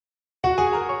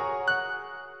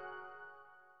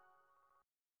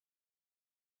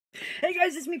Hey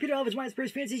guys, it's me, Peter Elvis, my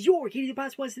Spurs fans. Is your key to the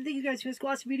possible, and thank you guys for this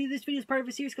awesome video. This video is part of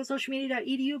a series called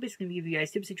socialmedia.edu. Basically, we give you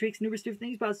guys tips and tricks and numerous different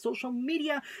things about social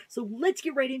media. So let's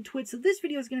get right into it. So this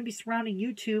video is going to be surrounding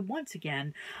YouTube once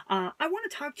again. I want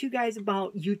to talk to you guys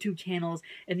about YouTube channels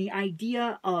and the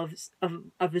idea of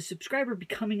a subscriber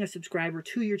becoming a subscriber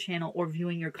to your channel or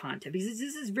viewing your content, because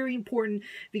this is very important,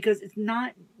 because it's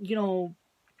not,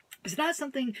 it's not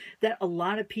something that a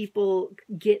lot of people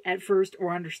get at first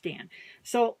or understand.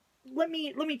 So let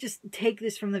me just take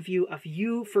this from the view of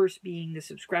you first being the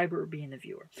subscriber or being the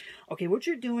viewer. Okay, what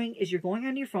you're doing is you're going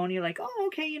on your phone, you're like, oh,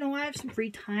 okay, I have some free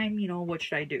time, what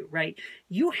should I do, right?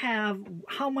 You have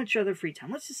how much other free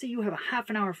time? Let's just say you have a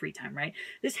half an hour free time, right?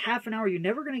 This half an hour, you're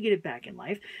never going to get it back in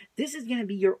life. This is going to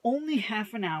be your only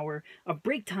half an hour of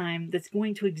break time that's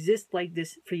going to exist like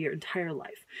this for your entire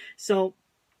life. So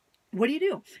what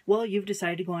do? Well, you've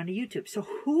decided to go onto YouTube. So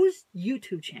whose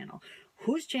YouTube channel,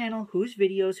 whose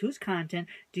videos, whose content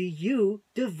do you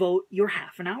devote your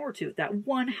half an hour to? That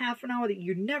one half an hour that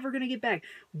you're never going to get back.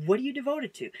 What do you devote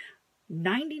it to?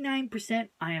 99%,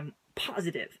 I am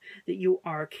positive that you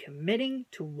are committing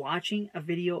to watching a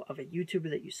video of a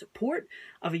YouTuber that you support,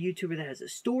 of a YouTuber that has a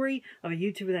story, of a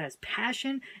YouTuber that has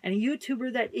passion, and a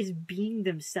YouTuber that is being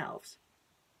themselves.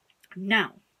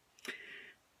 Now,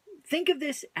 think of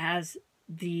this as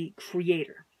the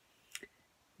creator.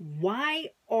 Why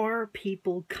are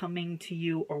people coming to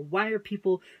you, or why are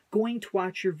people going to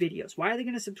watch your videos? Why are they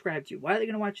going to subscribe to you? Why are they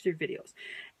going to watch their videos?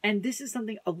 And this is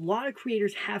something a lot of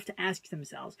creators have to ask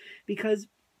themselves, because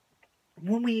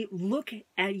when we look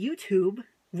at YouTube,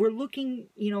 we're looking,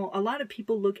 a lot of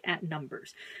people look at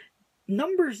numbers.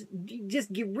 Numbers,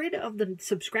 just get rid of the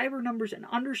subscriber numbers and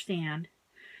understand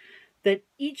that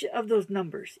each of those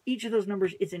numbers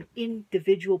is an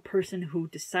individual person who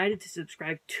decided to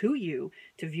subscribe to you,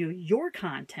 to view your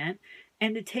content,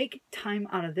 and to take time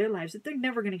out of their lives that they're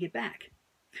never going to get back.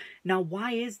 Now,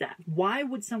 why is that? Why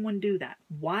would someone do that?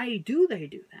 Why do they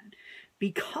do that?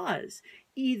 Because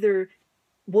either,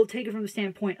 we'll take it from the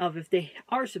standpoint of if they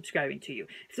are subscribing to you.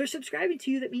 If they're subscribing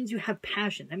to you, that means you have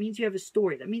passion. That means you have a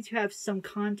story. That means you have some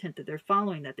content that they're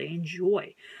following, that they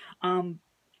enjoy.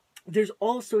 There's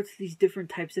all sorts of these different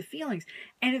types of feelings.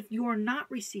 And if you are not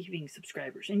receiving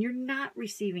subscribers and you're not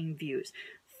receiving views,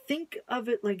 think of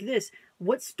it like this.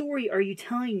 What story are you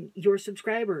telling your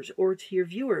subscribers or to your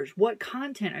viewers? What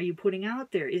content are you putting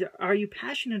out there? Are you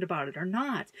passionate about it or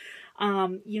not? Are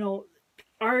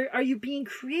you being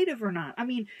creative or not? I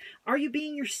mean, are you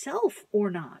being yourself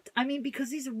or not? I mean, because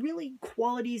these are really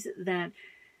qualities that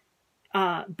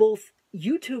both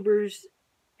YouTubers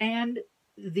and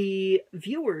the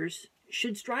viewers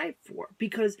should strive for,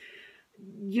 because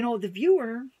the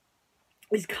viewer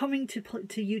is coming to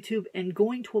YouTube and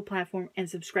going to a platform and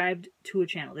subscribed to a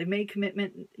channel. They made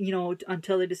commitment,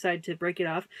 until they decide to break it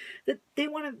off, that they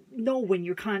want to know when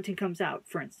your content comes out,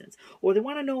 for instance, or they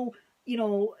want to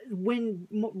know when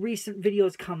recent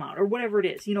videos come out, or whatever it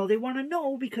is. They want to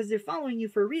know because they're following you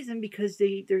for a reason, because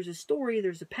there's a story,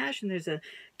 there's a passion, there's a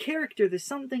character, there's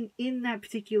something in that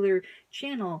particular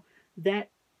channel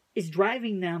that is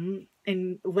driving them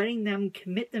and letting them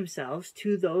commit themselves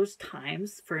to those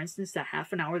times. For instance, the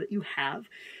half an hour that you have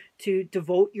to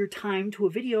devote your time to a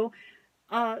video,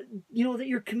 that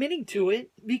you're committing to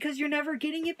it, because you're never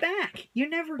getting it back. You're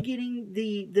never getting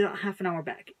the half an hour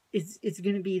back. It's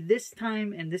going to be this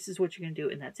time, and this is what you're going to do,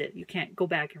 and that's it. You can't go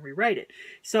back and rewrite it.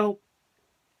 So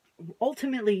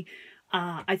ultimately,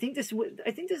 I think this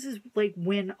is like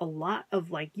when a lot of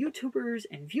YouTubers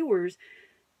and viewers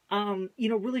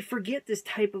really forget this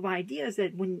type of ideas,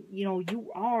 that when,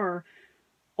 you are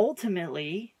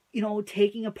ultimately,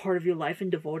 taking a part of your life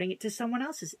and devoting it to someone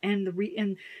else's. And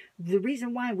the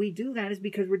reason why we do that is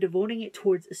because we're devoting it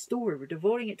towards a story. We're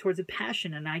devoting it towards a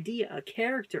passion, an idea, a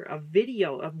character, a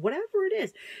video, of whatever it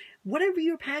is, whatever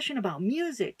you're passionate about,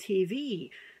 music,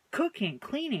 TV, cooking,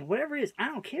 cleaning, whatever it is. I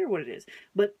don't care what it is,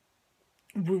 but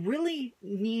we really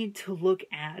need to look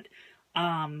at,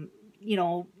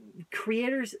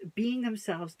 creators being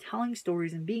themselves, telling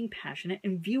stories and being passionate,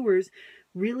 and viewers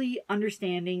really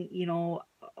understanding,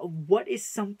 what is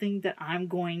something that I'm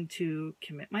going to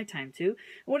commit my time to, and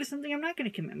what is something I'm not going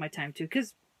to commit my time to.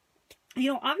 Because,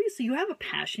 obviously you have a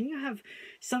passion, you have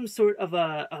some sort of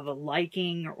a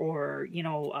liking, or,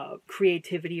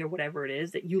 creativity, or whatever it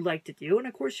is that you like to do. And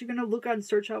of course, you're going to look on,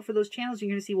 search out for those channels.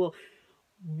 You're going to see, well,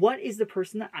 what is the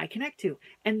person that I connect to?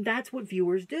 And that's what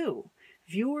viewers do.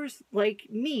 Viewers like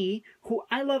me, who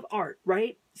I love art,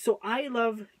 right? So I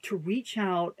love to reach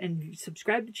out and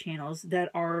subscribe to channels that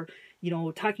are, you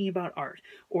know, talking about art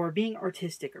or being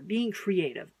artistic or being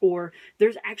creative. Or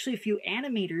there's actually a few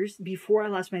animators before I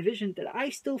lost my vision that I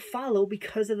still follow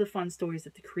because of the fun stories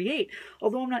that they create.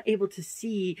 Although I'm not able to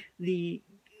see the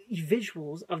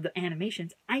visuals of the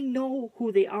animations, I know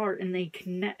who they are, and they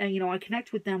connect, you know, I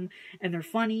connect with them, and they're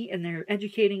funny and they're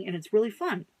educating, and it's really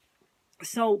fun.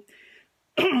 So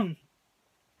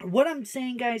what I'm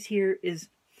saying, guys, here is,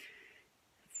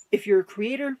 if you're a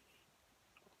creator,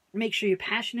 make sure you're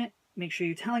passionate, make sure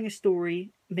you're telling a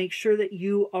story, make sure that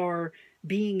you are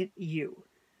being you.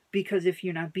 Because if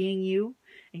you're not being you,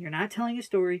 and you're not telling a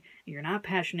story, and you're not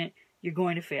passionate, you're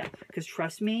going to fail. Because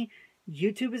trust me,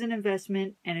 YouTube is an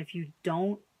investment, and if you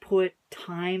don't put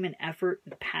time and effort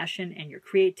and passion and your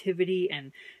creativity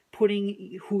and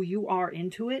putting who you are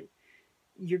into it,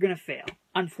 you're going to fail.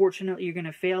 Unfortunately, you're going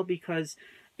to fail, because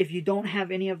if you don't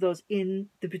have any of those in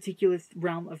the particular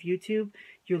realm of YouTube,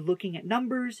 you're looking at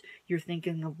numbers, you're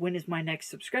thinking of when is my next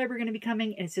subscriber going to be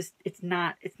coming, and it's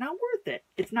not worth it.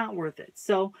 It's not worth it.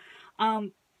 So,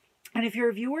 and if you're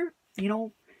a viewer, you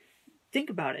know, think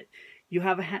about it. You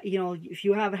have if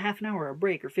you have a half an hour, a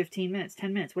break, or 15 minutes,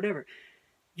 10 minutes, whatever,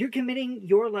 you're committing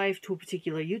your life to a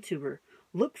particular YouTuber.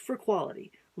 Look for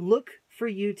quality. Look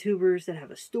for YouTubers that have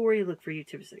a story. Look for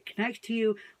YouTubers that connect to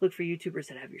you. Look for YouTubers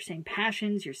that have your same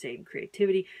passions, your same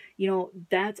creativity. You know,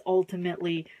 that's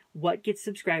ultimately what gets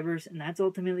subscribers, and that's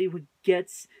ultimately what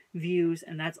gets views,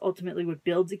 and that's ultimately what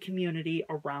builds a community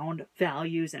around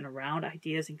values and around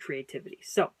ideas and creativity.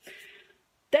 So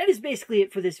that is basically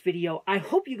it for this video. I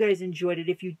hope you guys enjoyed it.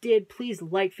 If you did, please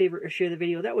like, favorite, or share the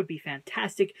video. That would be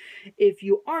fantastic. If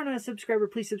you are not a subscriber,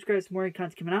 please subscribe for more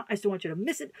content coming out. I still want you to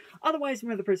miss it. Otherwise,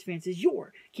 remember, the Perseverance is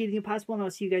your key to the impossible, and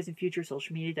I'll see you guys in future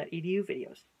socialmedia.edu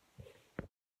videos.